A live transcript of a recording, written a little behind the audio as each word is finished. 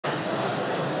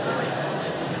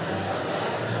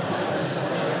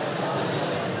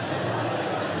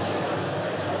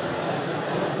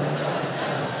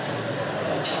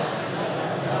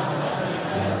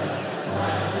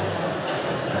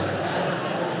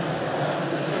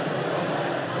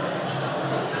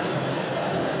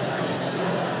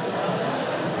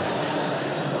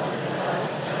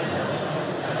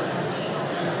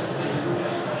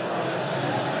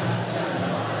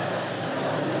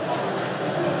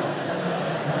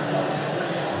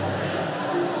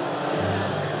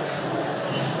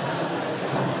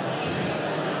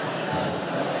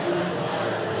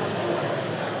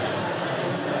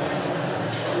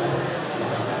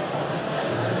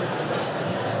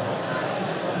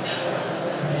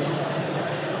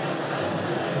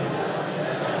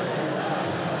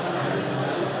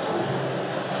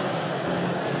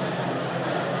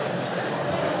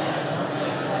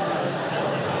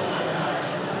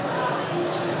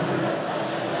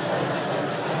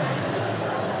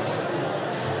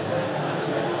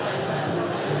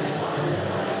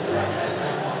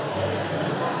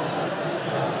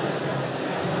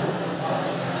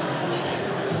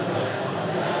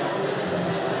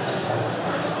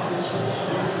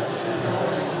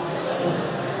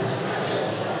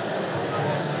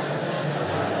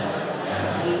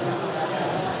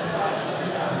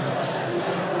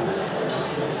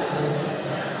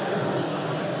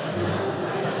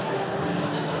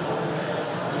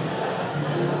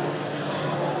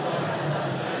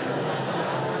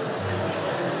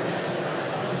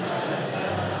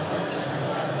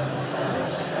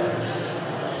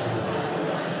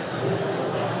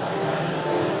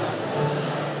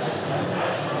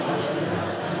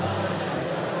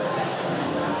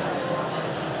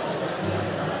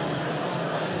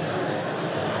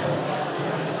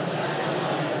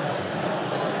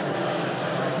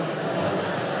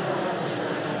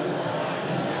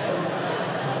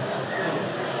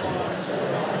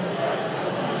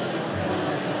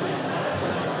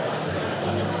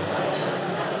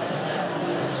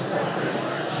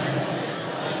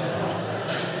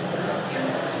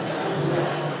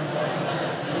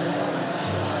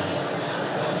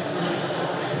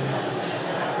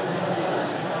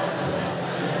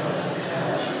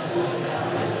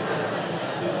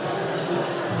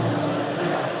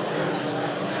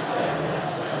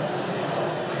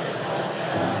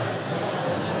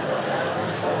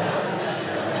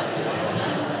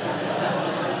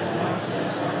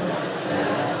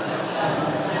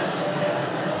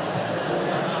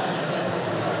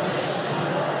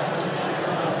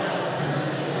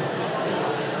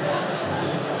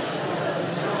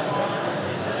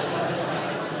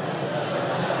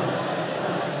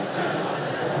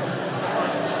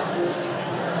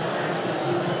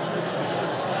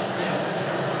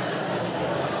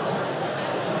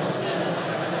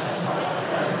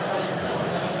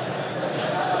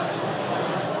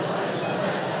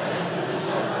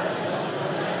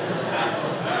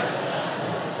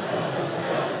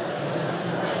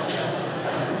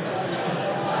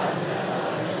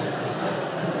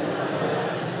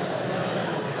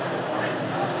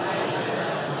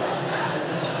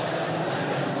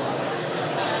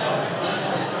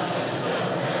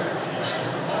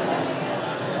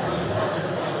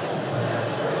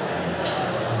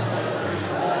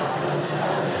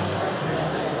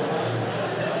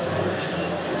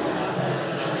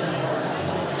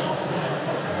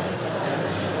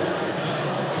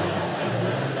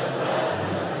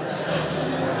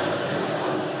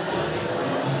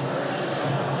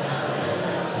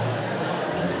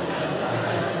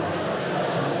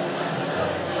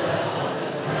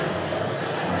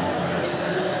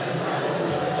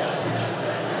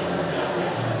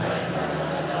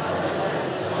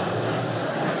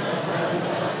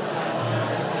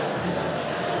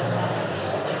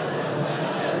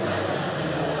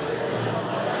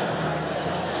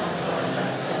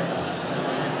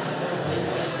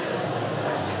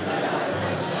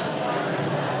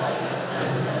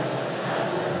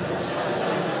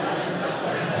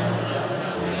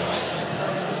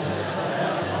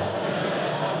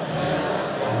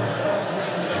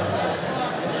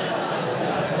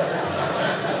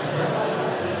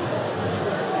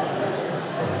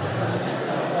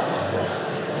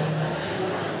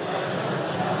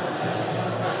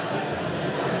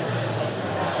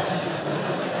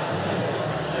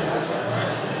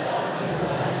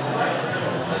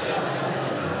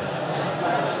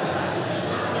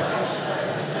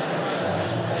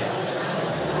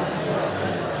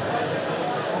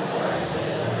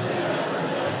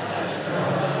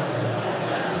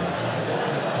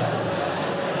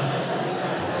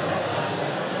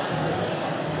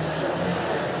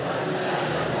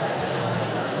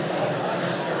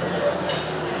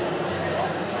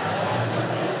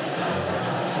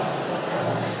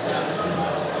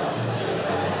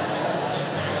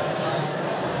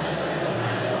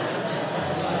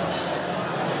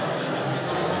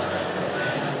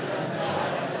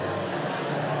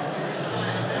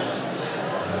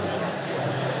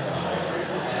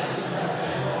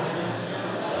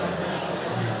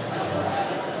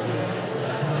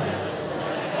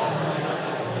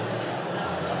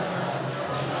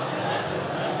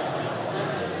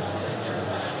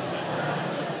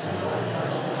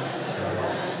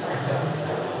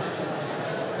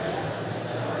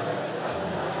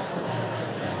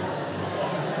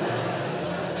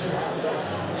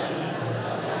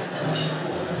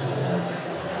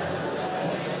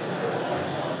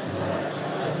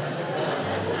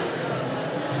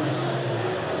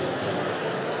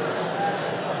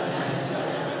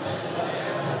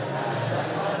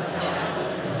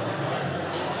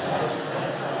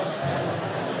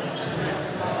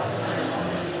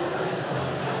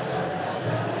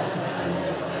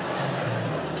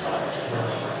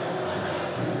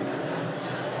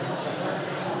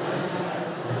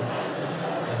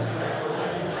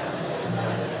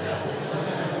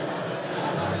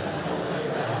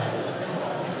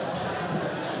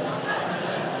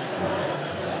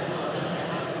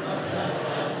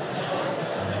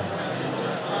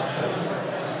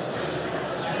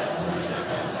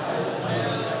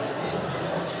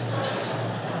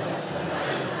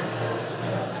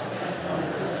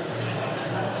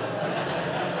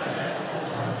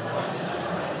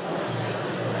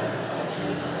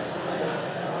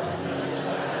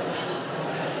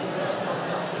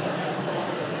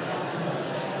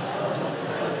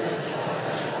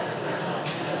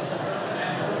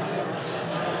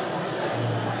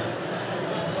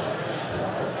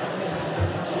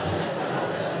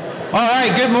All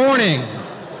right, good morning.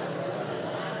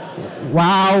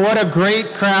 Wow, what a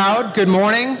great crowd. Good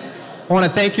morning. I want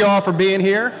to thank you all for being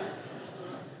here.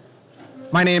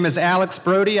 My name is Alex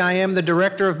Brody. I am the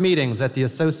Director of Meetings at the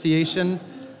Association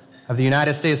of the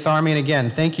United States Army. And again,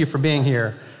 thank you for being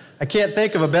here. I can't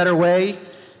think of a better way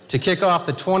to kick off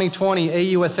the 2020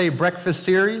 AUSA Breakfast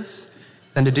Series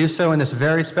than to do so in this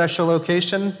very special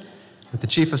location with the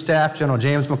Chief of Staff, General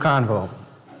James McConville.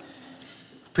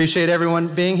 Appreciate everyone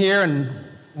being here and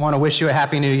want to wish you a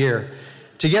Happy New Year.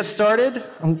 To get started,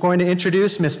 I'm going to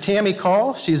introduce Ms. Tammy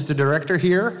Call. She's the director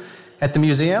here at the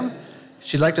museum.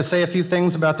 She'd like to say a few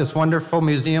things about this wonderful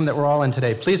museum that we're all in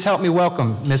today. Please help me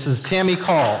welcome Mrs. Tammy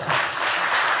Call.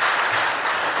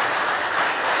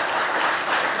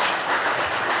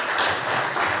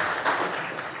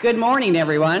 Good morning,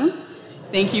 everyone.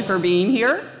 Thank you for being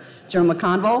here. General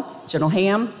McConville, General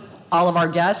Ham, all of our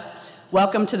guests.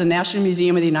 Welcome to the National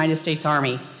Museum of the United States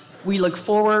Army. We look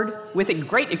forward with a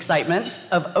great excitement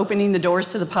of opening the doors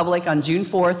to the public on June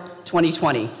 4th,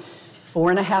 2020.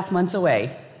 4.5 months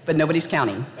away, but nobody's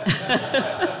counting.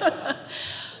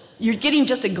 You're getting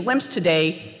just a glimpse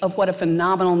today of what a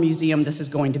phenomenal museum this is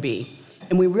going to be.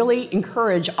 And we really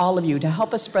encourage all of you to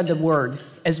help us spread the word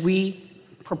as we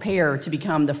prepare to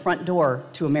become the front door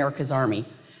to America's Army.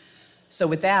 So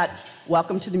with that,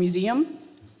 welcome to the museum,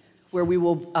 where we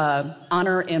will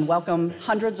honor and welcome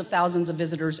hundreds of thousands of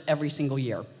visitors every single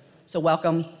year. So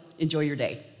welcome, enjoy your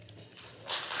day.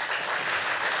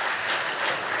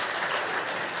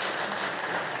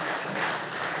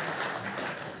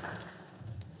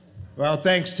 Well,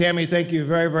 thanks, Tammy. Thank you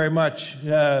very, very much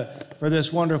for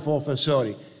this wonderful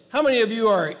facility. How many of you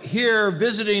are here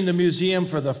visiting the museum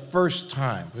for the first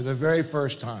time, for the very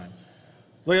first time?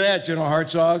 Look at that, General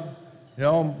Hartzog. You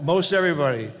know, most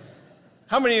everybody.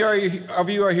 How many of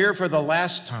you are here for the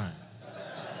last time?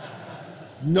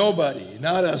 Nobody,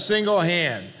 not a single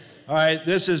hand. All right,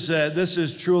 this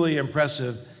is truly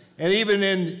impressive. And even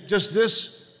in just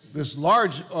this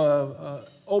large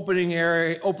open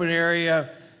area,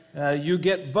 you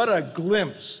get but a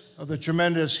glimpse of the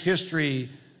tremendous history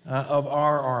of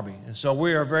our Army. And so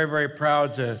we are very, very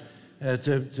proud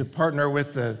to partner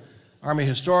with the Army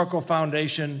Historical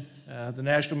Foundation, the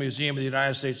National Museum of the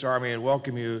United States Army, and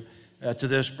welcome you to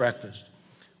this breakfast.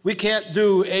 We can't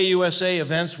do AUSA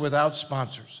events without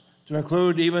sponsors, to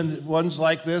include even ones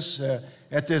like this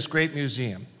at this great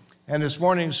museum. And this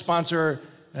morning's sponsor,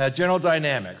 General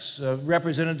Dynamics,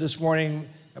 represented this morning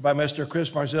by Mr.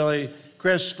 Chris Marzilli.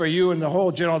 Chris, for you and the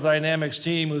whole General Dynamics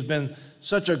team, who's been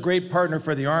such a great partner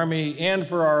for the Army and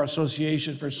for our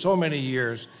association for so many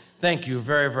years, thank you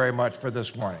very, very much for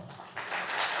this morning.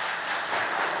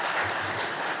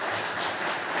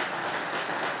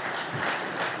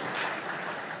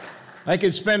 I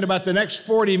could spend about the next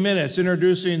 40 minutes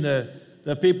introducing the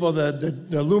people,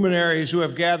 the luminaries who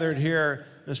have gathered here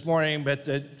this morning, but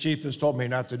the chief has told me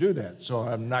not to do that, so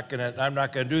I'm not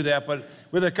gonna do that. But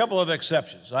with a couple of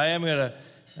exceptions, I am gonna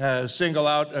single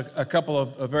out a couple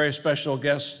of very special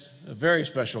guests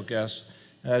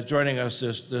joining us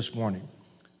this morning.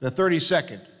 The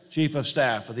 32nd Chief of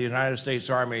Staff of the United States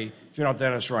Army, General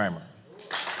Dennis Reimer.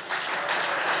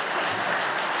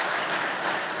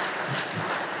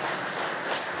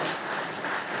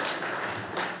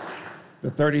 The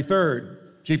 33rd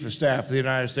Chief of Staff of the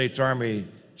United States Army,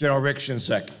 General Rick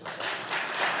Shinseki.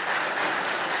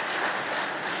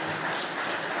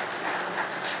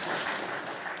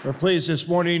 We're pleased this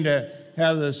morning to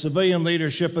have the civilian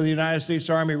leadership of the United States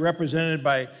Army represented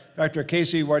by Dr.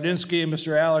 Casey Wardinsky and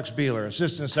Mr. Alex Beeler,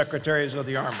 Assistant Secretaries of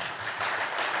the Army.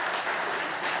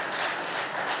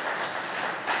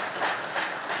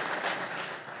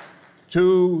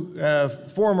 Two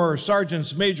former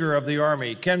Sergeants Major of the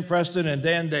Army, Ken Preston and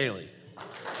Dan Daly.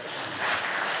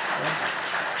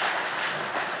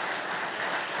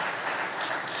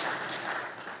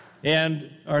 And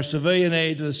our civilian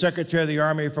aide to the Secretary of the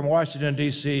Army from Washington,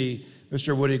 D.C.,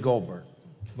 Mr. Woody Goldberg.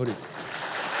 Woody.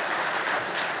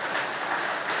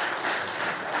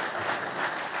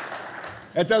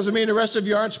 That doesn't mean the rest of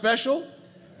you aren't special.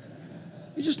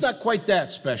 You're just not quite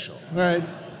that special, all right?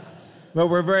 But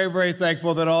we're very, very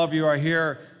thankful that all of you are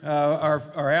here.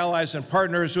 Our allies and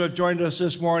partners who have joined us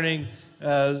this morning,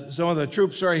 some of the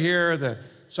troops are here, the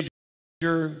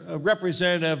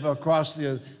representative across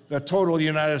the total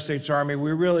United States Army.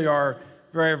 We really are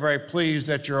very, very pleased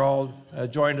that you're all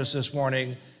joined us this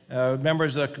morning.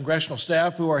 Members of the congressional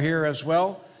staff who are here as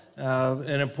well,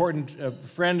 an important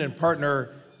friend and partner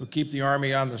who keep the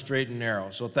Army on the straight and narrow.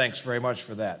 So thanks very much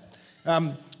for that.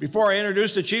 Before I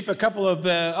introduce the Chief, a couple of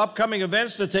upcoming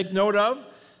events to take note of.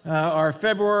 Our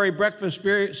February breakfast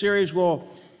series will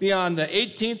be on the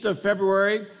 18th of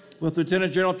February with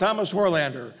Lieutenant General Thomas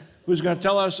Horlander, who's going to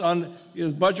tell us on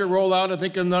his budget rollout. I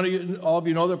think all of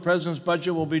you know the President's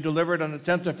budget will be delivered on the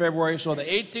 10th of February. So the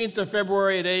 18th of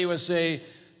February at AUSA,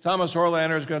 Thomas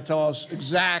Horlander is going to tell us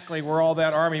exactly where all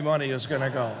that Army money is going to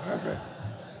go. Okay.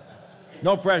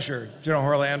 No pressure, General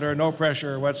Horlander, no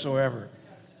pressure whatsoever.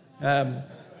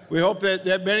 We hope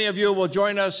that many of you will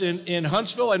join us in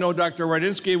Huntsville. I know Dr.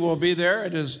 Wardinsky will be there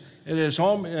at his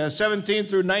home, 17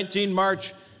 through 19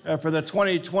 March for the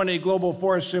 2020 Global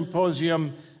Force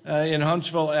Symposium in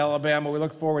Huntsville, Alabama. We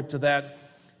look forward to that.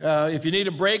 If you need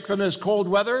a break from this cold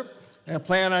weather,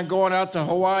 plan on going out to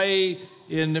Hawaii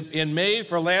in May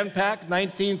for LandPAC,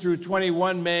 19 through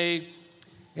 21 May.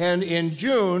 And in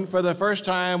June, for the first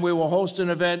time, we will host an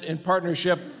event in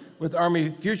partnership with Army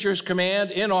Futures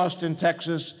Command in Austin,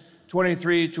 Texas,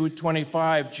 23 to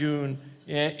 25 June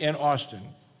in Austin.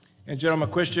 And General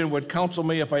McCuistion would counsel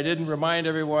me if I didn't remind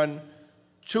everyone,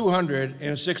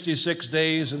 266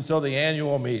 days until the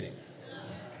annual meeting.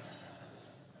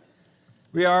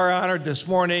 We are honored this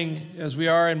morning, as we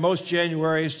are in most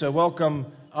Januaries, to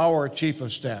welcome our Chief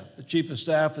of Staff, the Chief of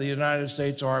Staff of the United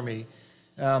States Army.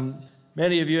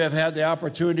 Many of you have had the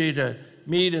opportunity to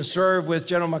meet and serve with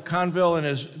General McConville in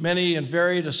his many and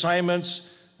varied assignments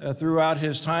throughout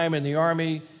his time in the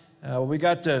Army. We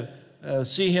got to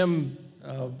see him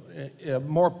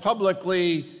more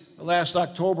publicly last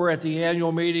October at the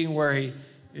annual meeting, where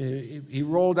he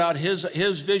rolled out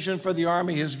his vision for the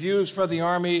Army, his views for the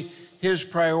Army, his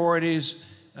priorities.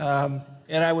 And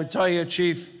I would tell you,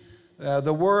 Chief,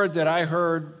 the word that I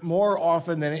heard more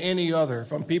often than any other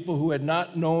from people who had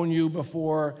not known you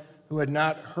before, who had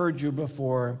not heard you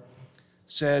before,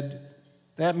 said,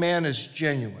 that man is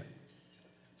genuine.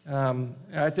 And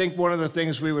I think one of the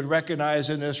things we would recognize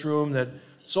in this room, that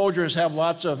soldiers have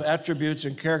lots of attributes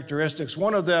and characteristics.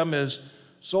 One of them is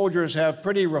soldiers have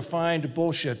pretty refined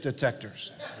bullshit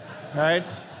detectors, right?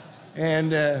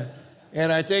 And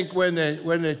I think when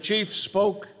the chief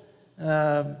spoke,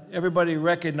 everybody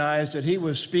recognized that he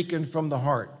was speaking from the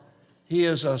heart. He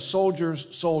is a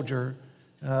soldier's soldier,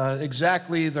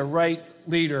 exactly the right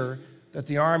leader that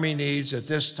the Army needs at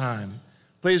this time.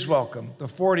 Please welcome the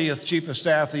 40th Chief of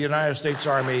Staff of the United States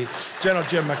Army, General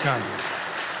Jim McConville.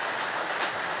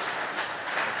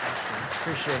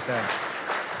 Appreciate that.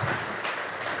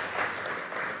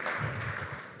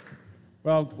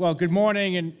 Well, good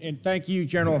morning, and thank you,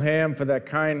 General Ham, for that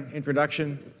kind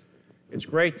introduction. It's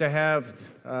great to have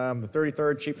the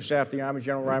 33rd Chief of Staff of the Army,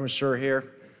 General Ryman Sir,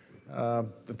 here.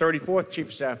 The 34th Chief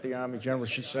of Staff of the Army, General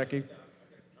Shinseki.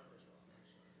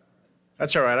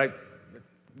 That's all right.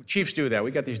 Chiefs do that.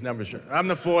 We got these numbers. I'm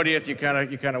the 40th. You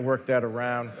kind of work that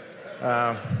around.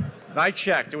 I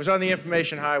checked. It was on the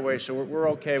information highway, so we're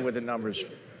okay with the numbers.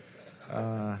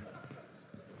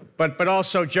 But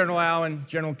also General Allen,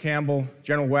 General Campbell,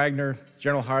 General Wagner,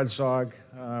 General Hartzog,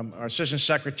 our assistant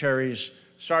secretaries,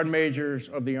 sergeant majors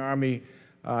of the Army,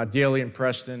 Daly and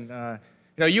Preston.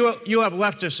 You have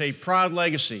left us a proud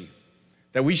legacy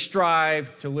that we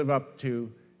strive to live up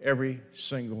to every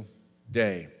single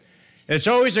day. And it's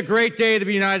always a great day to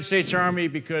be United States Army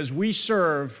because we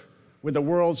serve with the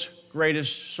world's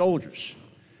greatest soldiers.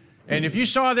 And if you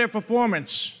saw their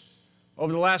performance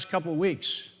over the last couple of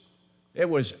weeks, it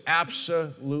was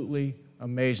absolutely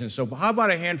amazing. So how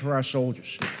about a hand for our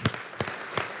soldiers?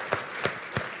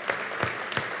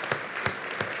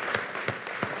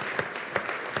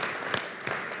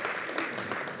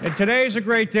 And today is a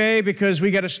great day because we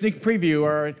got a sneak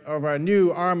preview of our new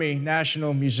Army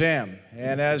National Museum.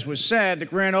 And as was said, the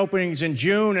grand opening's in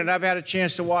June, and I've had a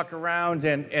chance to walk around,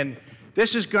 and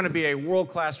this is going to be a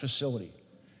world-class facility.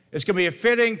 It's going to be a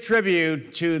fitting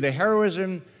tribute to the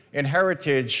heroism and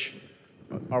heritage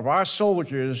of our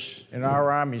soldiers in our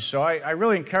Army. So I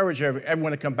really encourage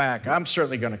everyone to come back. I'm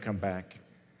certainly going to come back.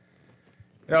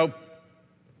 You know,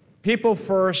 people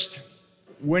first,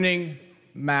 winning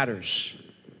matters.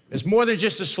 It's more than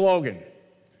just a slogan.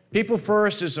 People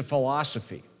first is a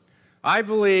philosophy. I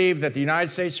believe that the United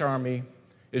States Army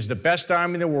is the best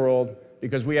army in the world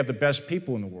because we have the best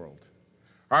people in the world.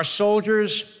 Our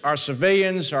soldiers, our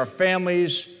civilians, our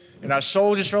families, and our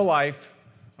soldiers for life,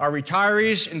 our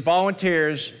retirees and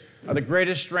volunteers are the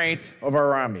greatest strength of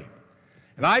our Army.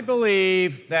 And I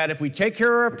believe that if we take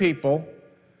care of our people,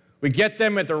 we get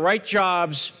them at the right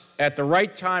jobs, at the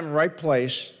right time and right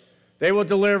place, they will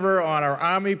deliver on our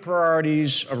Army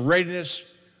priorities of readiness,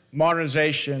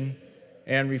 modernization,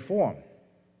 and reform.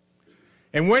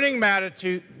 And winning matters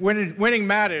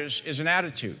is an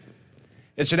attitude.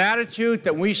 It's an attitude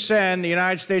that we send the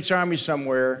United States Army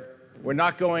somewhere, we're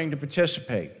not going to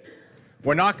participate.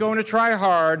 We're not going to try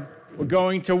hard, we're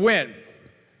going to win.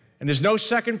 And there's no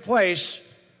second place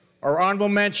or honorable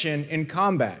mention in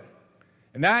combat.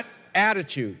 And that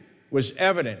attitude was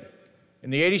evident in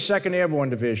the 82nd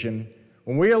Airborne Division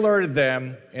when we alerted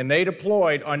them and they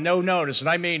deployed on no notice, and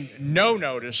I mean no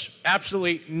notice,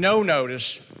 absolutely no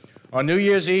notice, on New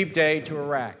Year's Eve day to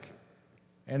Iraq.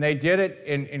 And they did it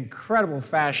in incredible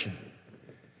fashion.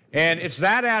 And it's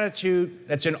that attitude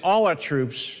that's in all our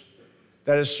troops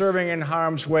that is serving in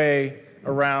harm's way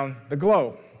around the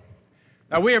globe.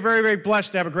 Now, we are very, very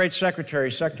blessed to have a great secretary,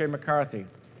 Secretary McCarthy.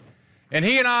 And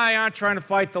he and I aren't trying to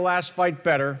fight the last fight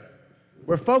better.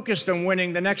 We're focused on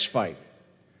winning the next fight.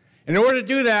 In order to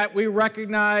do that, we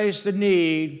recognize the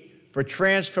need for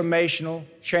transformational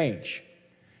change.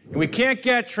 And we can't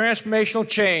get transformational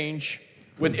change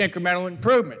with incremental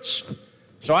improvements.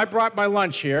 So I brought my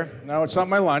lunch here. No, it's not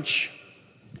my lunch.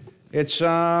 It's,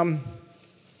 some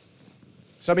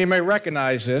of you may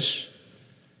recognize this.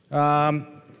 You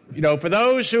know, for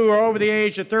those who are over the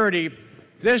age of 30,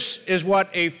 this is what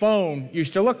a phone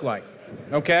used to look like,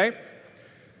 okay?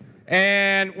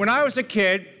 And when I was a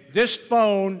kid, this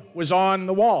phone was on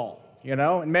the wall, you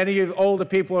know, and many of the older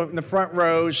people in the front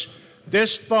rows,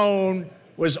 this phone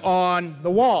was on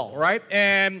the wall, right?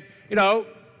 And, you know,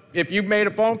 if you made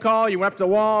a phone call, you went up to the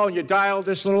wall, you dialed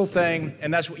this little thing,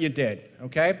 and that's what you did,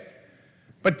 okay?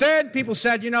 But then people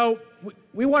said, you know,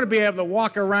 we want to be able to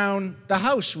walk around the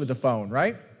house with the phone,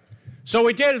 right? So what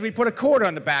we did is we put a cord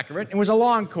on the back of it. It was a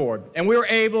long cord, and we were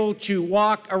able to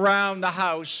walk around the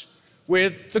house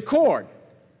with the cord.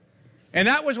 And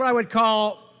that was what I would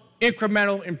call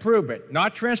incremental improvement,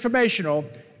 not transformational,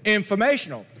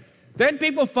 informational. Then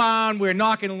people found we were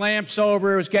knocking lamps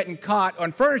over, it was getting caught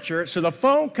on furniture, so the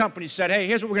phone company said, hey,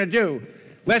 here's what we're going to do.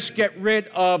 Let's get rid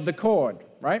of the cord,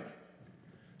 right?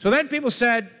 So then people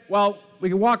said, well, we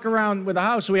can walk around with the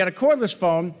house, so we had a cordless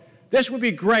phone. This would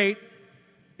be great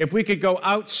if we could go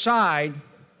outside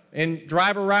and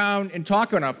drive around and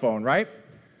talk on our phone, right?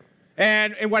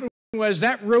 And what was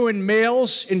that ruined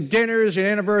meals and dinners and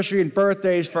anniversary and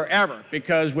birthdays forever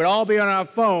because we'd all be on our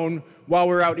phone while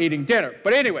we were out eating dinner.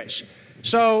 But anyways,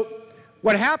 so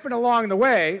what happened along the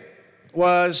way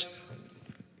was,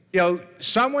 you know,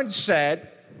 someone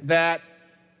said that,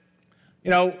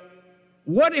 you know,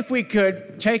 what if we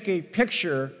could take a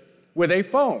picture with a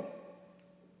phone?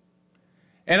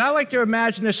 And I like to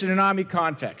imagine this in an Army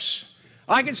context.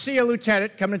 I can see a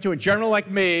lieutenant coming to a general like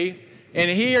me, and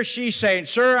he or she saying,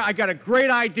 sir, I got a great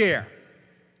idea.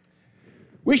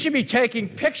 We should be taking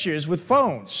pictures with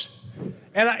phones.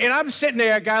 And I'm sitting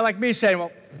there, a guy like me saying,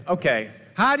 well, okay,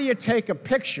 how do you take a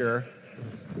picture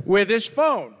with this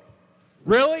phone?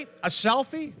 Really? A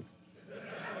selfie?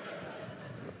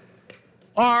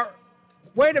 Or,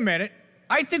 wait a minute,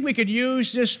 I think we could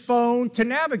use this phone to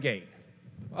navigate.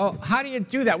 Oh, how do you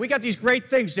do that? We got these great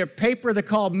things. They're paper, they're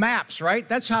called maps, right?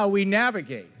 That's how we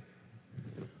navigate.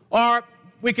 Or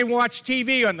we can watch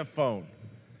TV on the phone.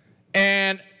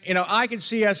 And, you know, I can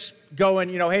see us going,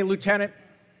 you know, hey, Lieutenant,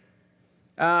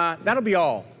 that'll be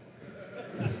all.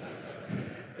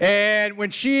 And when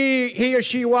he or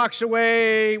she walks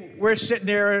away, we're sitting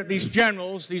there, these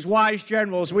generals, these wise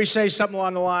generals, we say something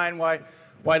along the line, why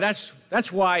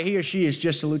that's why he or she is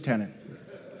just a lieutenant.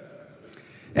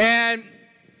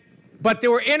 But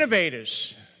there were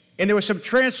innovators, and there were some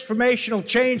transformational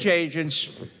change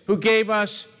agents who gave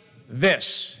us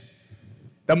this,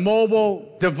 the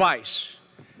mobile device.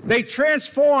 They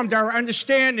transformed our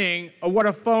understanding of what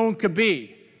a phone could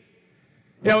be.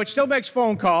 You know, it still makes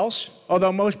phone calls,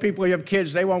 although most people who have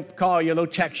kids, they won't call you, they'll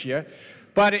text you.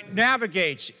 But it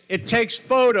navigates, it takes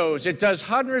photos, it does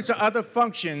hundreds of other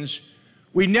functions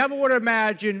we never would have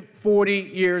imagined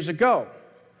 40 years ago.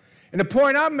 And the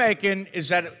point I'm making is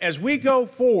that as we go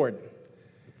forward,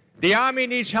 the Army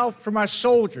needs help from our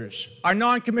soldiers, our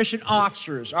non-commissioned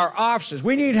officers, our officers.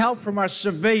 We need help from our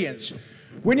civilians.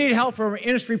 We need help from our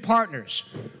industry partners,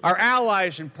 our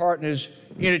allies and partners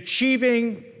in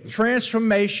achieving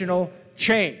transformational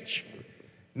change.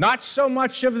 Not so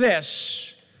much of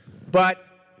this, but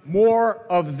more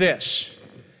of this.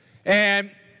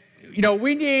 And, you know,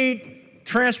 we need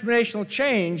transformational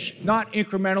change, not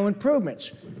incremental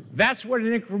improvements. That's what an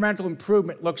incremental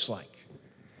improvement looks like.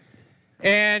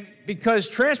 And because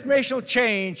transformational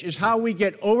change is how we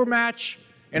get overmatch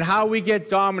and how we get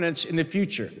dominance in the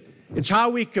future. It's how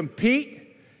we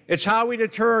compete. It's how we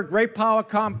deter great power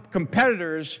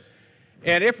competitors.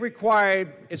 And if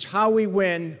required, it's how we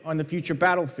win on the future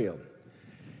battlefield.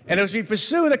 And as we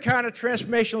pursue the kind of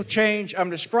transformational change I'm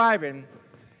describing,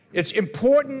 it's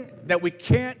important that we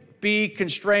can't be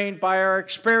constrained by our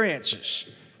experiences.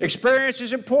 Experience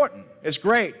is important. It's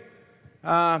great.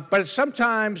 But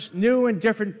sometimes new and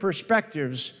different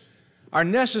perspectives are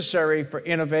necessary for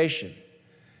innovation.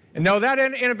 And though that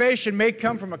innovation may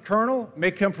come from a colonel,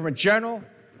 may come from a general,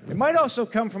 it might also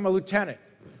come from a lieutenant,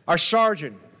 or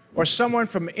sergeant, or someone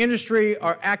from industry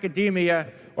or academia,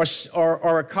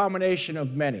 or a combination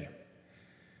of many.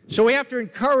 So we have to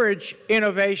encourage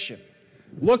innovation,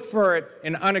 look for it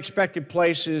in unexpected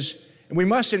places, and we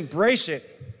must embrace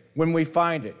it when we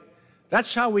find it.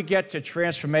 That's how we get to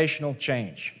transformational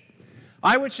change.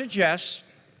 I would suggest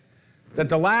that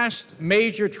the last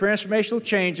major transformational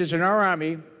changes in our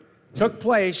Army took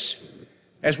place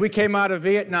as we came out of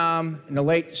Vietnam in the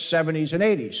late 70s and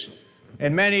 80s.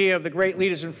 And many of the great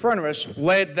leaders in front of us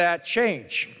led that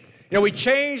change. You know, we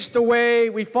changed the way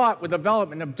we fought with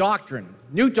development of doctrine,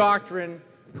 new doctrine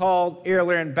called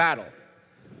air-land battle.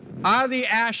 Out of the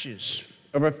ashes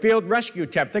of a field rescue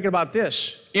attempt, thinking about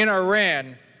this, in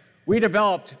Iran, we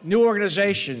developed new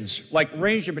organizations like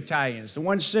Ranger Battalions, the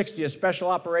 160th Special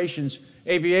Operations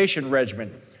Aviation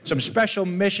Regiment, some special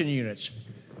mission units.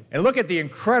 And look at the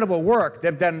incredible work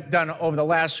they've done over the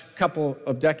last couple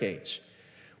of decades.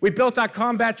 We built our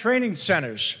combat training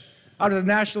centers out of the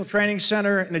National Training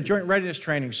Center and the Joint Readiness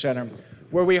Training Center,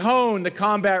 where we honed the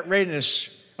combat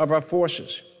readiness of our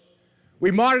forces. We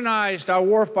modernized our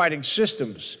warfighting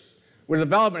systems with the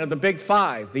development of the Big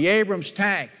Five, the Abrams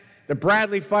tank, the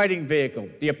Bradley fighting vehicle,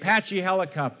 the Apache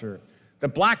helicopter, the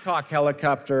Black Hawk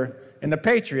helicopter, and the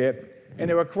Patriot, and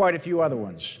there were quite a few other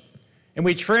ones. And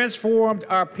we transformed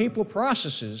our people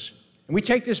processes, and we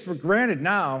take this for granted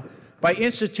now, by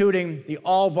instituting the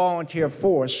all-volunteer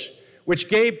force, which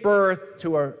gave birth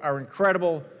to our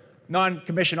incredible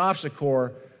non-commissioned officer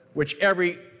corps, which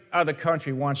every other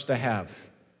country wants to have.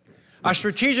 Our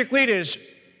strategic leaders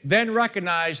then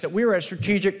recognized that we were at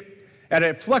an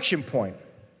inflection point.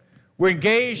 We're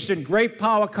engaged in great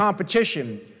power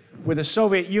competition with the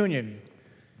Soviet Union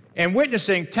and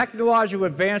witnessing technological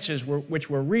advances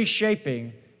which were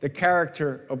reshaping the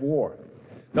character of war.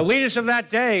 The leaders of that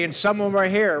day, and some of them are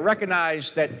here,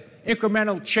 recognized that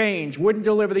incremental change wouldn't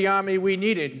deliver the Army we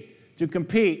needed to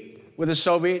compete with the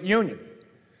Soviet Union.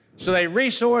 So they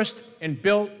resourced and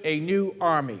built a new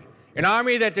Army, an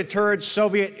Army that deterred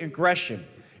Soviet aggression,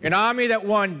 an Army that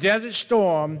won Desert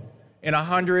Storm in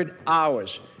 100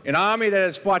 hours, an Army that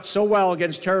has fought so well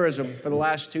against terrorism for the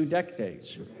last 2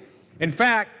 decades. In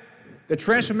fact, the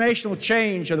transformational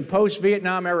change of the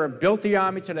post-Vietnam era built the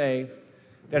Army today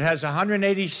that has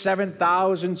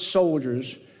 187,000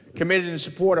 soldiers committed in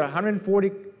support of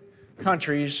 140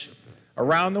 countries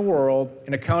around the world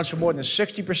and accounts for more than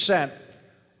 60%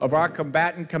 of our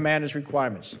combatant commanders'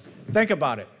 requirements. Think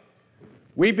about it.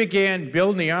 We began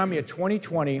building the Army of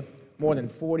 2020 more than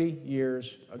 40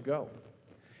 years ago.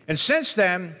 And since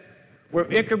then, we've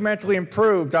incrementally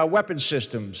improved our weapon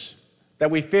systems that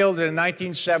we fielded in the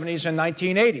 1970s and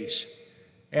 1980s.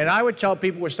 And I would tell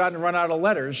people we're starting to run out of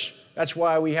letters. That's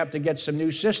why we have to get some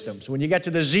new systems. When you get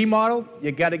to the Z model,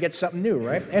 you got to get something new,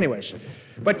 right? Anyways,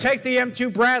 but take the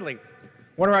M2 Bradley,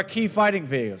 one of our key fighting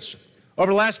vehicles.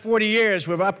 Over the last 40 years,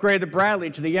 we've upgraded the Bradley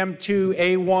to the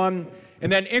M2A1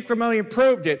 and then incrementally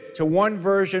improved it to one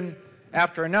version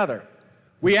after another.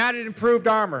 We added improved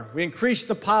armor. We increased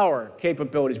the power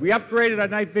capabilities. We upgraded our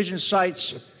night vision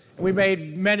sights, and we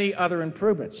made many other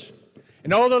improvements.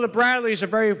 And although the Bradley is a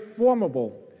very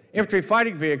formidable infantry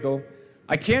fighting vehicle,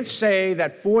 I can't say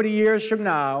that 40 years from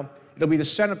now, it'll be the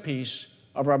centerpiece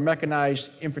of our mechanized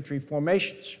infantry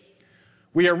formations.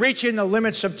 We are reaching the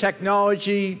limits of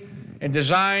technology and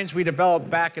designs we developed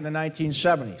back in the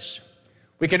 1970s.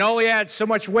 We can only add so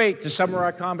much weight to some of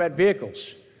our combat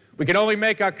vehicles. We can only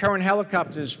make our current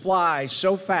helicopters fly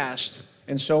so fast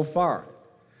and so far.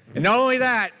 And not only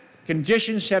that,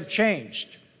 conditions have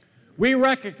changed. We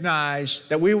recognize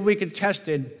that we will be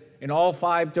contested in all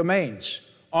 5 domains: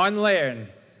 on land,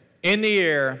 in the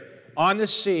air, on the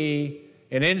sea,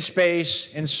 and in space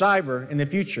and cyber in the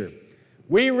future.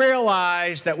 We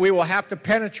realize that we will have to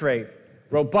penetrate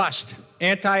robust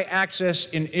anti-access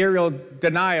and aerial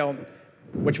denial,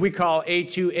 which we call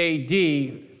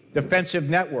A2AD, defensive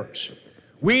networks.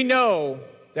 We know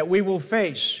that we will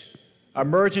face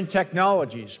emerging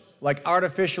technologies like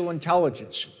artificial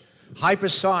intelligence,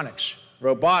 hypersonics,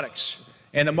 robotics,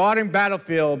 and the modern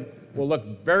battlefield will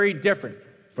look very different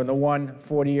from the one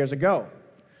 40 years ago,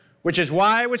 which is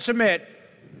why I would submit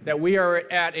that we are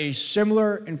at a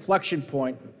similar inflection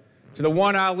point to the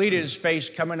one our leaders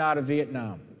faced coming out of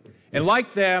Vietnam. And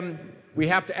like them, we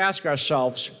have to ask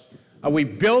ourselves, are we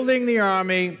building the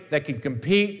Army that can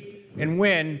compete and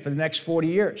win for the next 40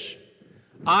 years?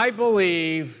 I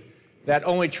believe that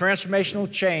only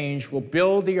transformational change will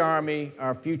build the Army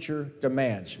our future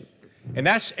demands. And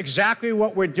that's exactly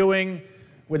what we're doing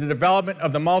with the development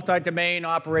of the multi-domain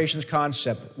operations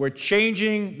concept. We're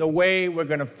changing the way we're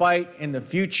going to fight in the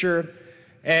future,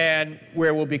 and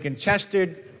where we'll be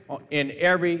contested in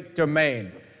every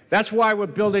domain. That's why we're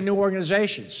building new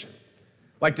organizations,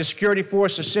 like the Security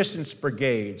Force Assistance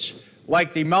Brigades,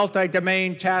 like the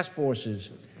multi-domain task forces,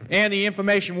 and the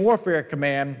Information Warfare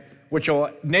Command, which will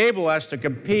enable us to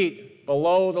compete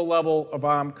below the level of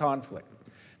armed conflict.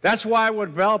 That's why we're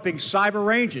developing cyber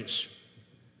ranges,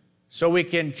 so we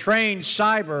can train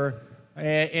cyber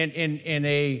in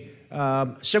a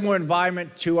similar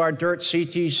environment to our DIRT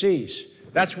CTCs.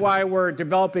 That's why we're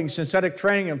developing synthetic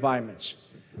training environments.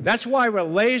 That's why we're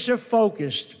laser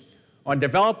focused on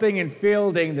developing and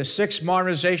fielding the 6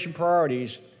 modernization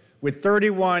priorities with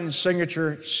 31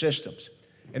 signature systems.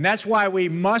 And that's why we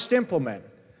must implement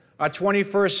our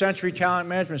 21st century talent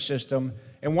management system.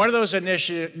 And one of those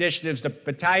initiatives, the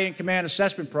Battalion Command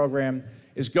Assessment Program,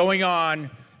 is going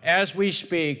on as we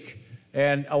speak,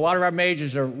 and a lot of our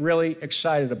majors are really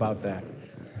excited about that.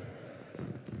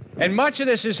 And much of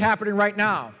this is happening right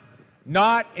now,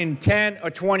 not in 10 or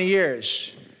 20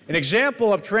 years. An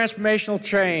example of transformational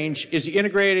change is the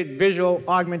Integrated Visual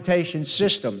Augmentation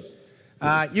System.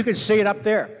 You can see it up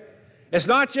there. It's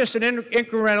not just an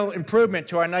incremental improvement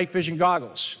to our night vision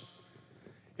goggles.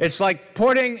 It's like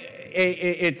putting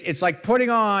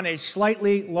on a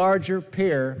slightly larger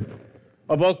pair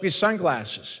of Oakley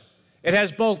sunglasses. It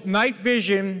has both night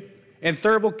vision and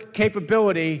thermal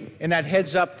capability in that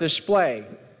heads-up display.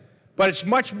 But it's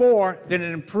much more than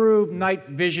an improved night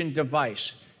vision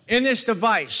device. In this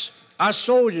device, our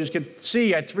soldiers can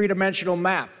see a 3-dimensional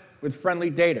map with friendly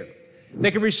data. They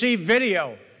can receive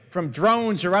video from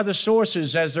drones or other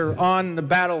sources as they're on the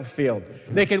battlefield.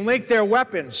 They can link their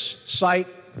weapons sight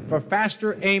for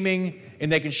faster aiming,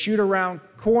 and they can shoot around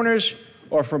corners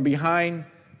or from behind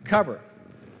cover.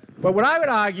 But what I would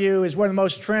argue is one of the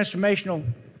most transformational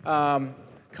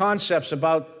concepts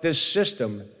about this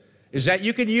system is that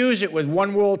you can use it with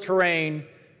one-world terrain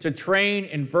to train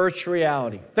in virtual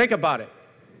reality. Think about it.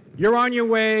 You're on your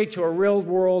way to a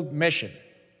real-world mission,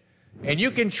 and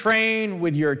you can train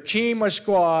with your team or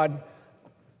squad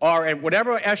or at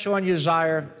whatever echelon you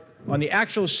desire on the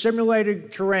actual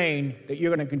simulated terrain that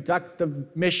you're going to conduct the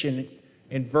mission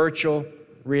in virtual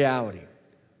reality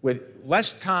with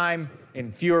less time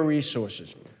and fewer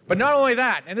resources. But not only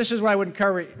that, and this is what I would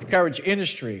encourage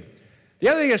industry, the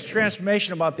other thing that's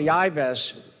transformation about the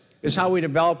IVES is how we're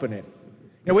developing it.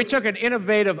 You know, we took an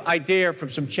innovative idea from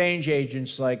some change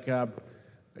agents like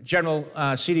General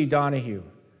C.D. Donahue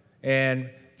and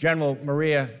General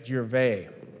Maria Gervais.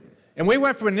 And we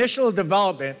went from initial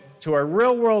development to a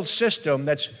real-world system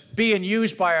that's being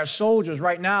used by our soldiers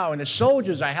right now, and the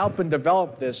soldiers are helping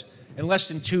develop this in less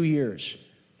than 2 years.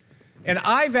 And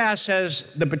IVAS has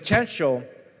the potential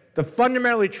to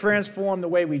fundamentally transform the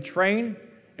way we train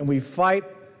and we fight.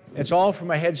 It's all from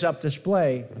a heads-up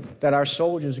display that our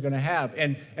soldiers are going to have.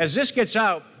 And as this gets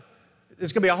out,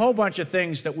 there's going to be a whole bunch of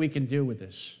things that we can do with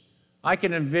this. I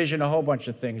can envision a whole bunch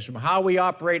of things, from how we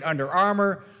operate under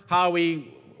armor, how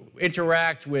we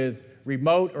interact with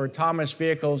remote or autonomous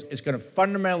vehicles. It's going to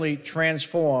fundamentally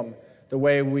transform the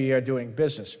way we are doing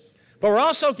business. But we're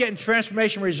also getting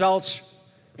transformation results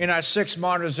in our 6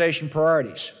 modernization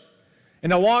priorities. In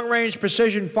the long-range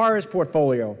precision fires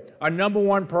portfolio, our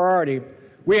 #1 priority,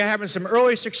 we are having some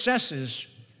early successes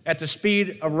at the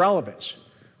speed of relevance.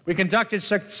 We conducted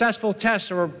successful tests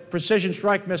of a precision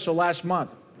strike missile last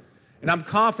month, And I'm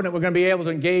confident we're going to be able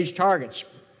to engage targets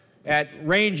at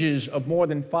ranges of more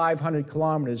than 500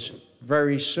 kilometers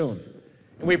very soon.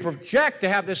 And we project to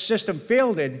have this system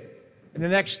fielded in the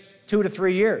next 2 to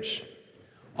 3 years.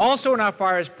 Also in our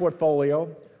fires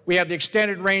portfolio, we have the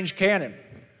extended range cannon,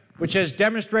 which has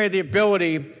demonstrated the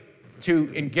ability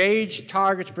to engage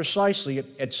targets precisely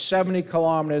at 70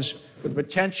 kilometers with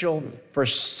potential for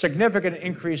significant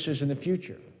increases in the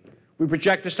future. We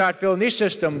project to start fielding these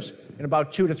systems in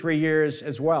about 2 to 3 years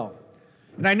as well.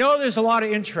 And I know there's a lot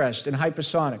of interest in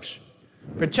hypersonics,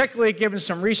 particularly given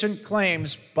some recent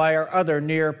claims by our other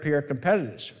near-peer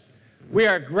competitors. We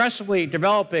are aggressively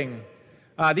developing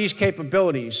these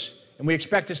capabilities, and we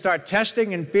expect to start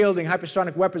testing and fielding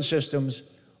hypersonic weapon systems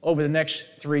over the next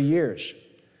 3 years.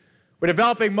 We're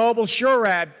developing mobile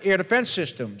SHORAD air defense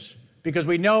systems because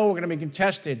we know we're going to be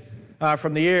contested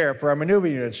from the air for our maneuver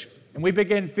units, and we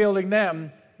begin fielding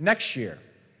them next year.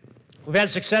 We've had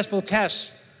successful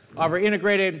tests of our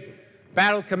integrated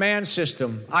battle command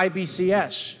system,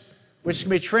 IBCS, which can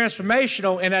be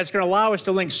transformational in that it's going to allow us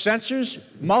to link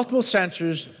multiple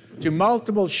sensors, to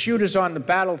multiple shooters on the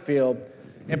battlefield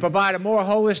and provide a more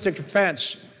holistic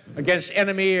defense against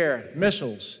enemy air,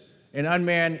 missiles, and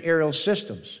unmanned aerial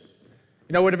systems.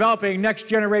 You know, we're developing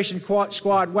next-generation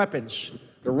squad weapons,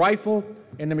 the rifle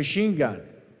and the machine gun,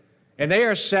 and they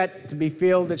are set to be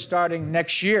fielded starting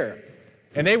next year,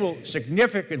 and they will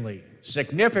significantly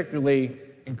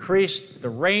increase the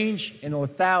range and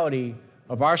lethality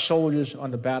of our soldiers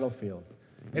on the battlefield.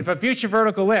 And for future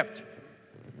vertical lift,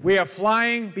 we are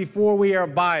flying before we are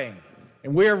buying,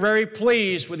 and we are very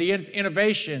pleased with the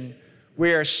innovation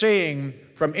we are seeing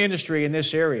from industry in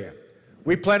this area.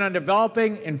 We plan on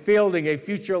developing and fielding a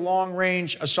future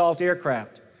long-range assault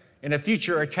aircraft and a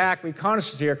future attack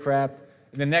reconnaissance aircraft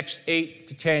in the next 8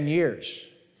 to 10 years.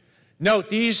 Note,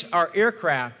 these are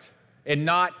aircraft and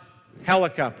not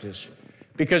helicopters,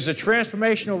 because the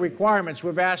transformational requirements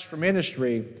we've asked from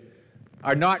industry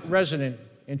are not resident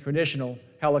in traditional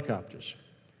helicopters.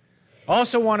 I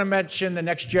also want to mention the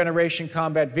next generation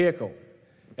combat vehicle.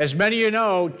 As many of you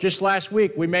know, just last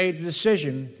week we made the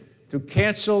decision to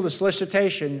cancel the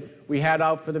solicitation we had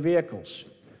out for the vehicles.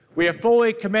 We are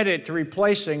fully committed to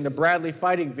replacing the Bradley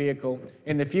fighting vehicle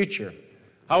in the future.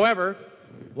 However,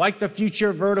 like the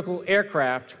future vertical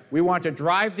aircraft, we want to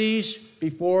drive these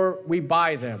before we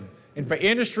buy them. And for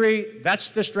industry, that's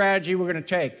the strategy we're going to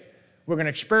take. We're going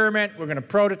to experiment, we're going to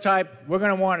prototype, we're going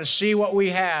to want to see what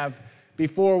we have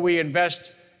before we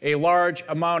invest a large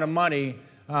amount of money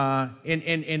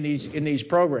in these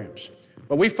programs.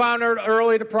 But we found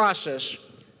early in the process,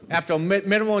 after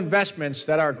minimal investments,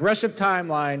 that our aggressive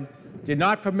timeline did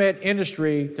not permit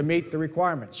industry to meet the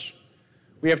requirements.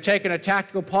 We have taken a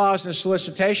tactical pause in the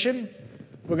solicitation.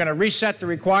 We're going to reset the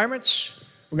requirements.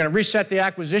 We're going to reset the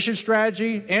acquisition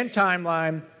strategy and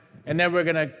timeline, and then we're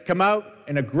going to come out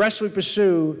and aggressively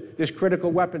pursue this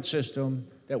critical weapon system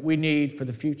that we need for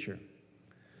the future.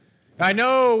 I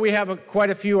know we have quite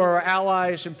a few of our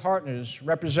allies and partners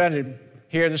represented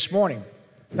here this morning.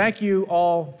 Thank you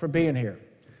all for being here.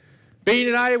 Being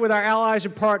united with our allies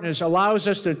and partners allows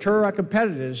us to deter our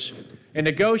competitors and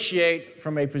negotiate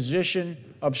from a position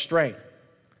of strength.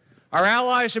 Our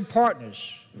allies and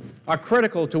partners are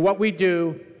critical to what we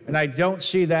do, and I don't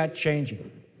see that changing.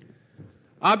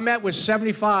 I've met with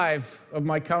 75 of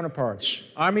my counterparts,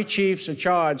 Army chiefs in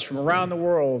charge from around the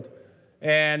world,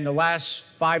 in the last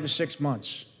 5 to 6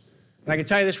 months. And I can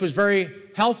tell you this was very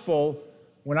helpful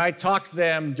when I talked to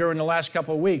them during the last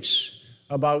couple of weeks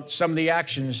about some of the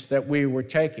actions that we were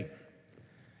taking.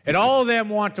 And all of them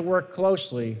want to work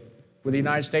closely with the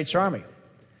United States Army.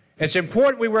 It's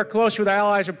important we work closely with our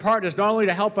allies and partners not only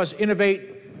to help us innovate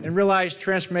and realize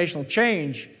transformational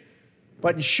change,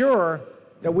 but ensure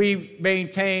that we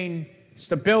maintain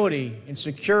stability and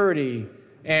security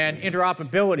and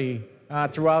interoperability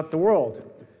throughout the world.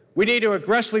 We need to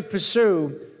aggressively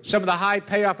pursue some of the high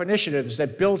payoff initiatives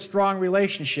that build strong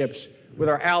relationships with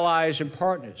our allies and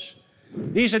partners.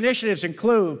 These initiatives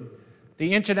include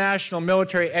the International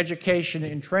Military Education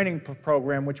and Training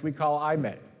Program, which we call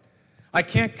IMET. I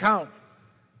can't count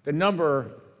the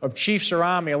number of chiefs of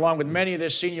Army, along with many of their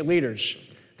senior leaders,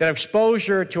 that have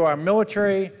exposure to our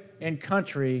military and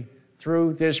country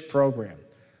through this program.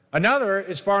 Another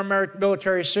is foreign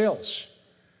military sales.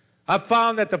 I've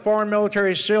found that the foreign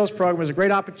military sales program is a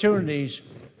great opportunity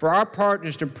for our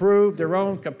partners to prove their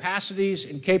own capacities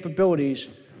and capabilities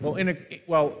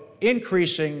while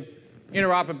increasing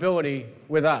interoperability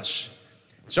with us.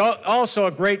 It's also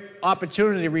a great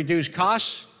opportunity to reduce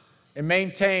costs and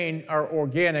maintain our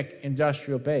organic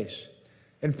industrial base.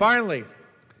 And finally,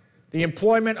 the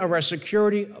employment of our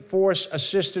Security Force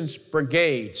Assistance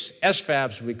Brigades,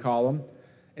 SFABs we call them,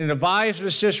 in an advise and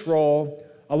assist role,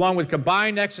 along with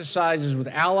combined exercises with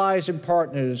allies and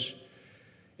partners,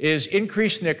 is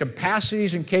increasing their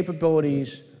capacities and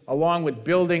capabilities, along with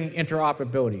building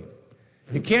interoperability.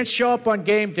 You can't show up on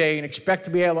game day and expect to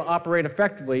be able to operate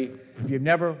effectively if you've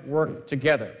never worked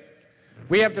together.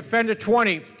 We have Defender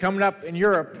 20 coming up in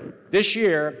Europe this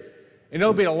year, and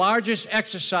it'll be the largest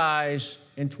exercise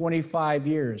in 25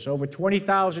 years. Over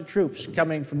 20,000 troops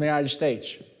coming from the United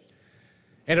States.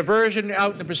 And a version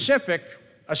out in the Pacific,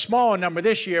 a smaller number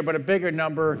this year, but a bigger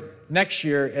number next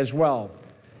year as well.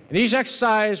 And these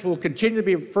exercises will continue to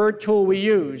be a preferred tool we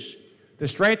use to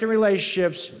strengthen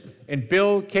relationships and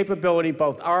build capability,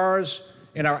 both ours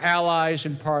and our allies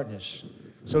and partners.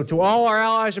 So to all our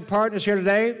allies and partners here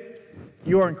today,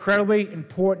 you are incredibly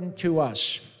important to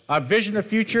us. Our vision of the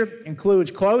future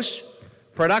includes close,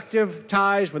 productive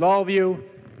ties with all of you,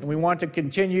 and we want to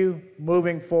continue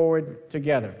moving forward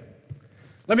together.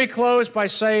 Let me close by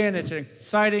saying it's an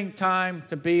exciting time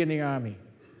to be in the Army.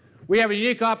 We have a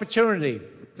unique opportunity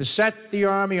to set the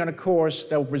Army on a course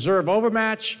that will preserve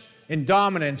overmatch and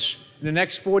dominance in the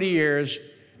next 40 years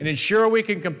and ensure we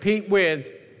can compete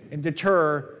with and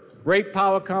deter great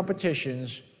power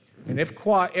competitions, and if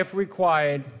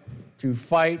required, to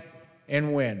fight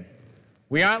and win.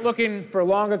 We aren't looking for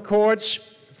longer cords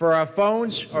for our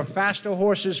phones or faster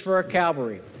horses for our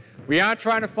cavalry. We aren't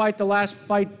trying to fight the last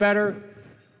fight better.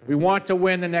 We want to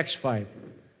win the next fight.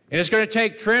 And it's going to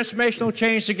take transformational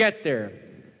change to get there,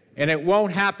 and it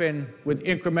won't happen with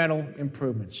incremental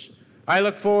improvements. I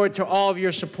look forward to all of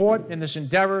your support in this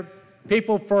endeavor.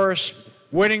 People first,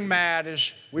 winning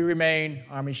matters. We remain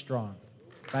Army strong.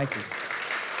 Thank you.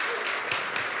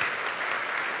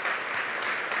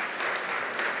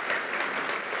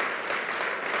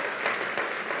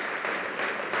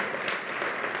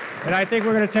 And I think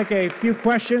we're going to take a few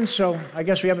questions, so I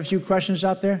guess we have a few questions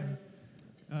out there.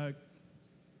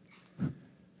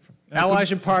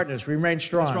 Allies and partners, we remain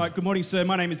strong. That's right. Good morning, sir.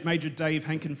 My name is Major Dave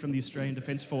Hankin from the Australian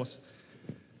Defence Force.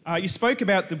 You spoke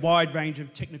about the wide range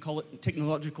of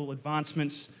technological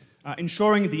advancements,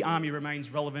 ensuring the Army remains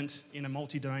relevant in a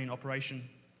multi-domain operation.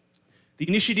 The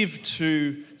initiative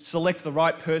to select the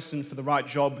right person for the right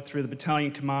job through the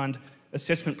Battalion Command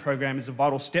Assessment Program is a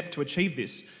vital step to achieve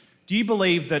this. Do you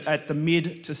believe that at the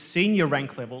mid to senior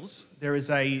rank levels, there is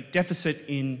a deficit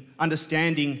in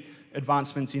understanding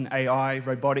advancements in AI,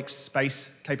 robotics,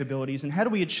 space capabilities, and how do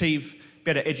we achieve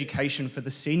better education for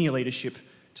the senior leadership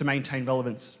to maintain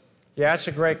relevance? Yeah, that's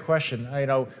a great question.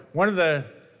 One of the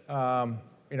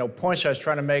points I was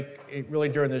trying to make really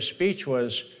during this speech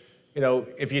was,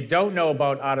 if you don't know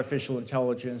about artificial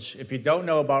intelligence, if you don't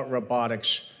know about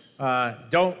robotics,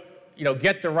 don't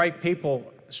get the right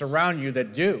people surround you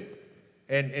that do,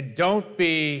 and don't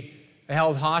be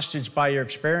held hostage by your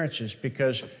experiences,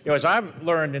 because as I've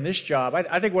learned in this job,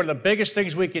 I think one of the biggest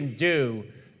things we can do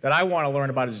that I want to learn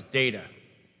about is data.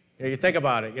 You think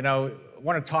about it. I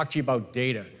want to talk to you about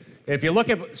data. If you look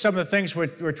at some of the things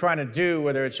we're trying to do,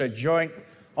 whether it's a joint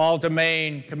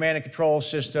all-domain command and control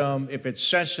system, if it's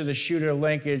sensor-to-shooter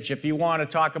linkage, if you want to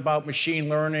talk about machine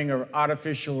learning or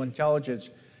artificial intelligence,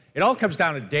 it all comes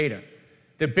down to data.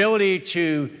 The ability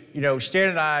to,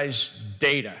 standardize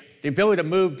data, the ability to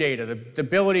move data, the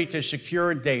ability to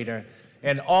secure data,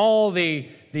 and all the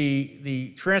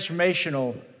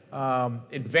transformational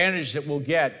advantage that we'll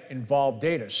get involve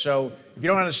data. So if you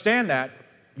don't understand that,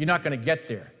 you're not going to get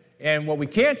there. And what we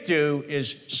can't do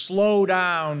is slow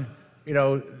down,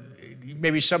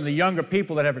 maybe some of the younger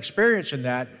people that have experience in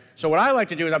that. So what I like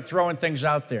to do is I'm throwing things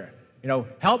out there.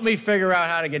 Help me figure out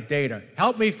how to get data.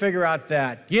 Help me figure out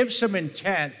that. Give some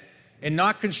intent and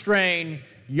not constrain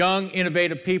young,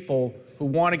 innovative people who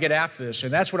want to get after this.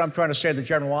 And that's what I'm trying to say to the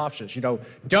general officers. I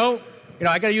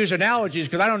got to use analogies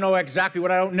because I don't know exactly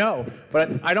what I don't know. But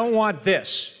I don't want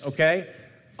this, okay?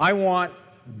 I want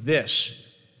this.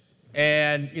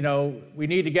 And, we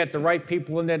need to get the right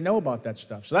people in there that know about that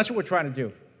stuff. So that's what we're trying to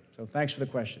do. So thanks for the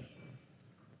question.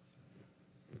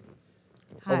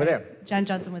 Hi, over there. Jen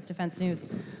Judson with Defense News.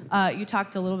 You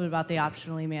talked a little bit about the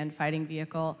optionally manned fighting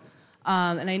vehicle.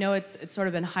 And I know it's sort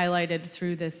of been highlighted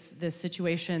through this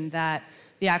situation that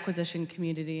the acquisition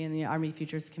community and the Army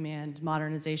Futures Command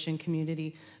modernization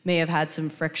community may have had some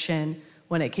friction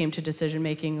when it came to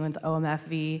decision-making with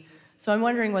OMFV. So I'm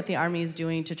wondering what the Army is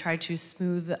doing to try to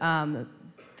smooth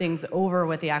things over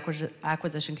with the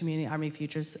acquisition community, Army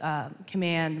Futures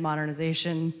Command,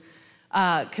 modernization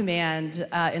command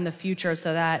in the future,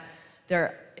 so that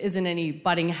there isn't any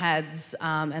butting heads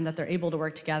and that they're able to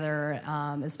work together,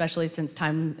 especially since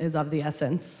time is of the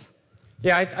essence.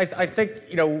 Yeah, I think,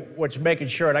 what's making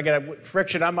sure, and I get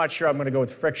friction, I'm not sure I'm going to go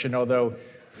with friction, although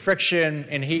friction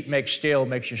and heat makes steel,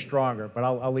 makes you stronger, but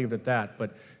I'll leave it at that.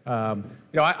 But,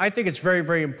 I think it's very,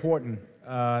 very important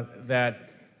that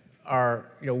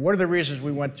one of the reasons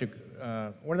we went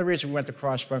to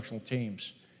cross-functional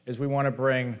teams is we want to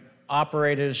bring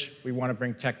operators, we want to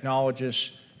bring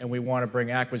technologists, and we want to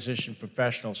bring acquisition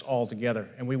professionals all together.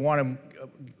 And we want to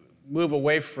move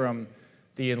away from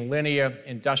the linear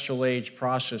industrial age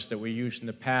process that we used in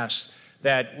the past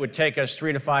that would take us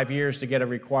 3 to 5 years to get a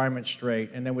requirement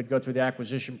straight, and then we'd go through the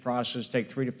acquisition process, take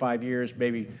 3 to 5 years,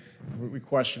 maybe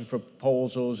requesting for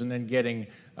proposals, and then getting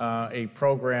a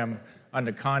program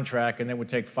under contract, and then would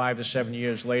take 5 to 7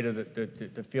 years later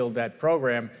to field that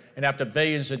program. And after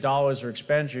billions of dollars of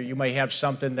expenditure, you may have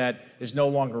something that is no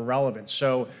longer relevant.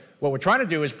 So what we're trying to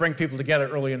do is bring people together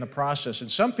early in the process. And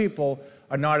some people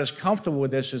are not as comfortable with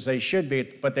this as they should be,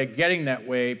 but they're getting that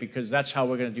way because that's how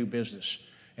we're going to do business.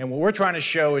 And what we're trying to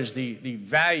show is the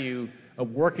value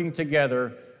of working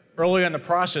together early in the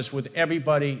process with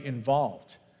everybody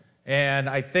involved. And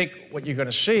I think what you're going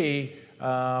to see,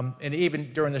 and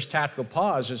even during this tactical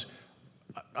pause, is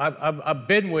I've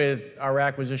been with our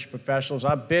acquisition professionals,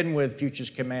 I've been with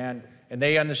Futures Command, and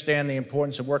they understand the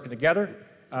importance of working together.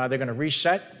 They're going to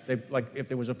reset. Like if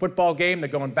there was a football game, they're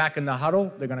going back in the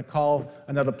huddle. They're going to call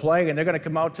another play, and they're going to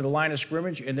come out to the line of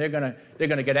scrimmage, and they're going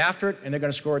to get after it, and they're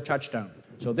going to score a touchdown.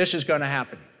 So this is going to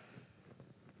happen.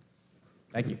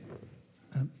 Thank you.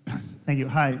 Thank you.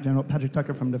 Hi, General Patrick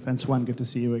Tucker from Defense One. Good to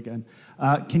see you again.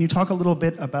 Can you talk a little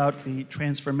bit about the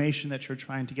transformation that you're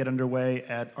trying to get underway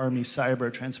at Army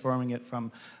Cyber, transforming it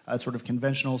from a sort of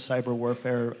conventional cyber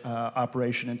warfare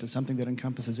operation into something that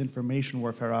encompasses information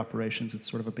warfare operations? It's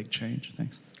sort of a big change.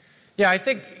 Thanks. Yeah, I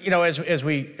think as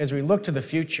we look to the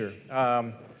future,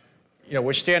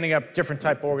 we're standing up different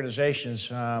type of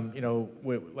organizations.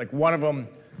 Like one of them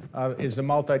is the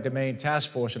multi-domain task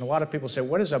force, and a lot of people say,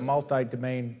 what is a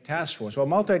multi-domain task force? Well, a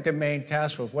multi-domain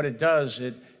task force, what it does,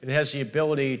 it has the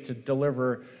ability to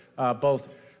deliver both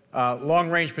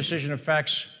long-range precision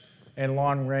effects and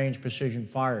long-range precision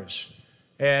fires.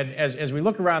 And as we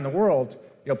look around the world,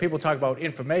 people talk about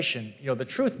information. The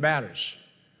truth matters.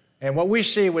 And what we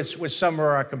see with some of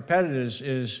our competitors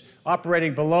is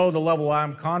operating below the level of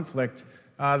armed conflict.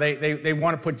 They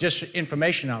want to put just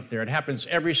information out there. It happens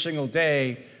every single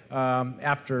day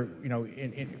after,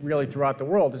 really throughout the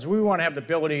world. Is we want to have the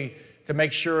ability to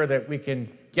make sure that we can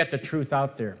get the truth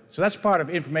out there. So that's part of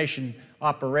information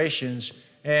operations,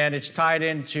 and it's tied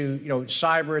into,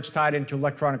 cyber, it's tied into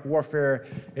electronic warfare,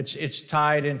 it's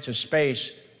tied into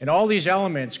space, and all these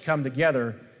elements come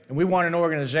together, and we want an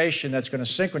organization that's going to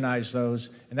synchronize those,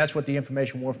 and that's what the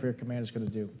Information Warfare Command is going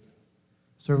to do.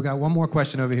 Sir, we've got one more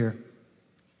question over here.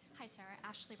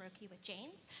 Ashley Roki with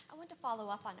James. I want to follow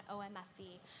up on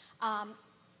OMFV.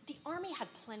 The Army had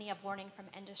plenty of warning from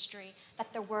industry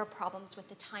that there were problems with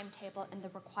the timetable and the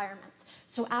requirements.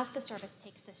 So as the service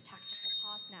takes this tactical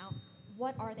pause now,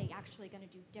 what are they actually going to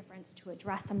do different to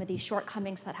address some of these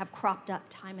shortcomings that have cropped up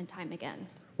time and time again?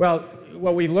 Well,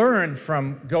 what we learned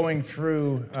from going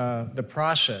through the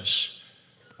process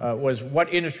was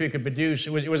what industry could produce.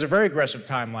 It was a very aggressive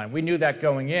timeline. We knew that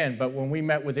going in, but when we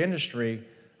met with industry,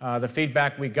 the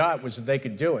feedback we got was that they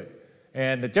could do it.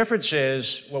 And the difference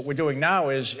is, what we're doing now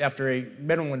is, after a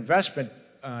minimal investment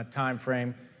time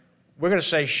frame, we're going to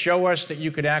say, show us that you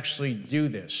could actually do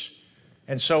this.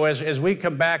 And so as we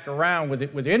come back around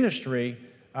with industry,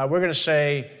 we're going to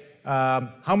say,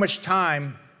 how much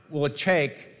time will it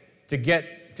take to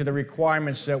get to the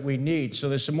requirements that we need? So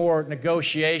there's some more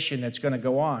negotiation that's going to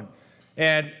go on.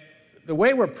 And the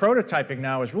way we're prototyping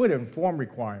now is really to inform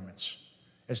requirements.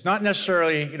 It's not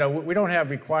necessarily, we don't have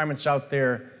requirements out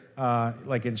there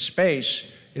like in space.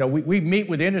 We meet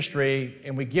with industry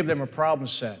and we give them a problem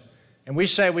set. And we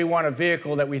say we want a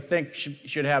vehicle that we think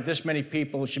should have this many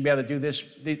people, should be able to do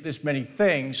this many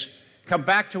things. Come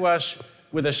back to us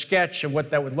with a sketch of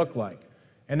what that would look like.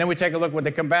 And then we take a look at what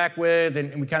they come back with,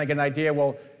 and we kind of get an idea,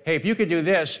 well, hey, if you could do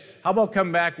this, how about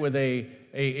come back with a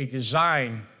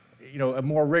design, a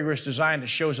more rigorous design that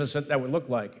shows us what that would look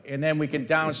like. And then we can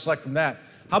down select from that.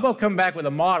 How about come back with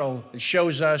a model that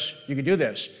shows us you can do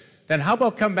this? Then how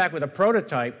about come back with a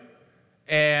prototype,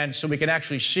 and so we can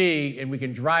actually see and we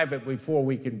can drive it before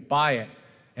we can buy it.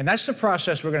 And that's the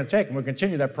process we're going to take, and we'll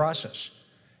continue that process.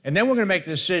 And then we're going to make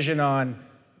the decision on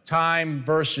time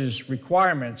versus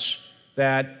requirements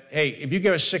that, hey, if you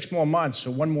give us 6 more months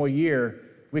or 1 more year,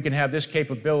 we can have this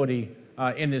capability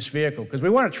in this vehicle. Because we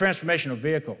want a transformational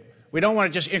vehicle. We don't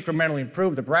want to just incrementally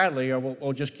improve the Bradley, or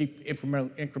we'll just keep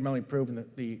incrementally improving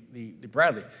the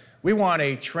Bradley. We want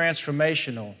a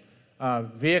transformational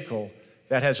vehicle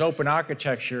that has open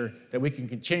architecture that we can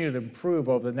continue to improve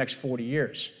over the next 40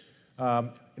 years.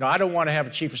 I don't want to have a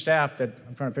chief of staff that,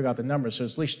 I'm trying to figure out the numbers, so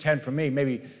it's at least 10 for me,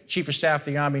 maybe chief of staff of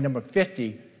the Army number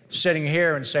 50, sitting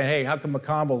here and saying, hey, how come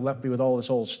McConville left me with all this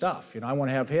old stuff? I want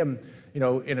to have him,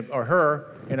 or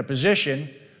her in a position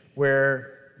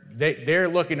where they're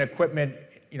looking at equipment,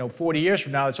 40 years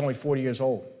from now, it's only 40 years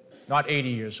old, not 80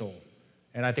 years old.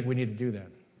 And I think we need to do that.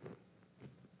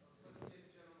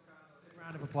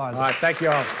 Round of applause. All right, thank you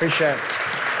all. Appreciate it.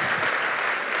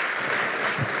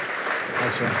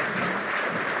 Thanks, sir.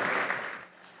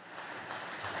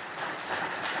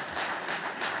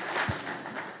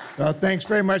 Thanks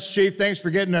very much, Chief. Thanks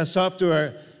for getting us off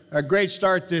to a great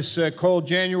start this cold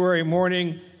January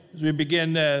morning as we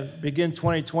begin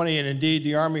 2020, and indeed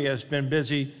the Army has been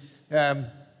busy.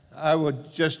 I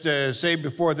would just say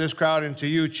before this crowd and to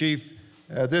you, Chief,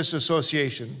 this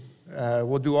association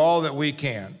will do all that we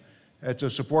can to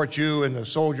support you and the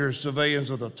soldiers, civilians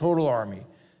of the total Army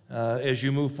as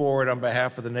you move forward on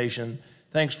behalf of the nation.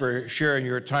 Thanks for sharing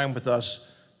your time with us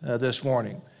this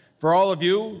morning. For all of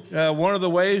you, one of the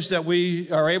ways that we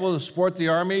are able to support the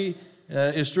Army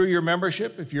is through your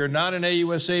membership. If you're not an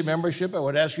AUSA membership, I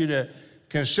would ask you to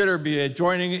consider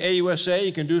joining AUSA.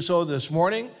 You can do so this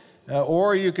morning,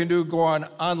 or you can go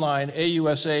online,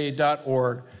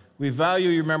 ausa.org. We value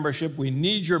your membership. We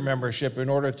need your membership in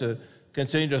order to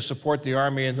continue to support the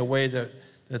Army in the way that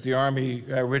the Army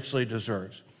richly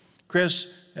deserves. Chris,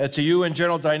 to you and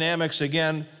General Dynamics,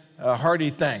 again, hearty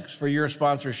thanks for your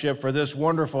sponsorship for this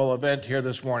wonderful event here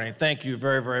this morning. Thank you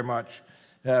very, very much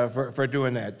for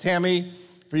doing that. Tammy,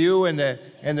 for you and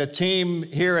the team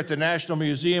here at the National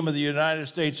Museum of the United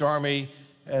States Army,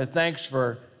 thanks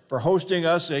for hosting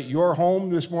us at your home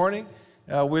this morning.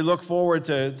 We look forward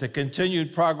to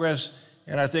continued progress,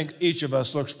 and I think each of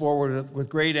us looks forward with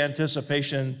great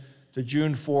anticipation to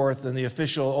June 4th and the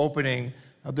official opening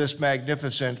of this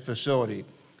magnificent facility.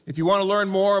 If you want to learn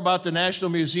more about the National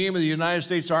Museum of the United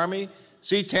States Army,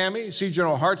 see Tammy, see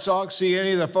General Hartzog, see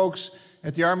any of the folks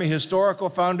at the Army Historical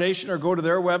Foundation, or go to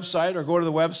their website, or go to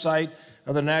the website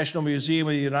of the National Museum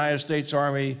of the United States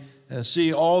Army,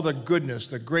 see all the goodness,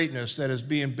 the greatness that is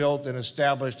being built and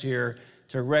established here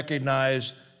to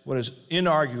recognize what is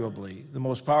inarguably the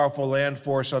most powerful land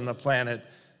force on the planet,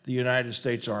 the United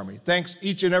States Army. Thanks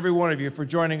each and every one of you for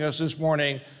joining us this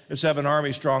morning. Let's have an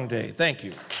Army Strong Day. Thank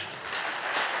you.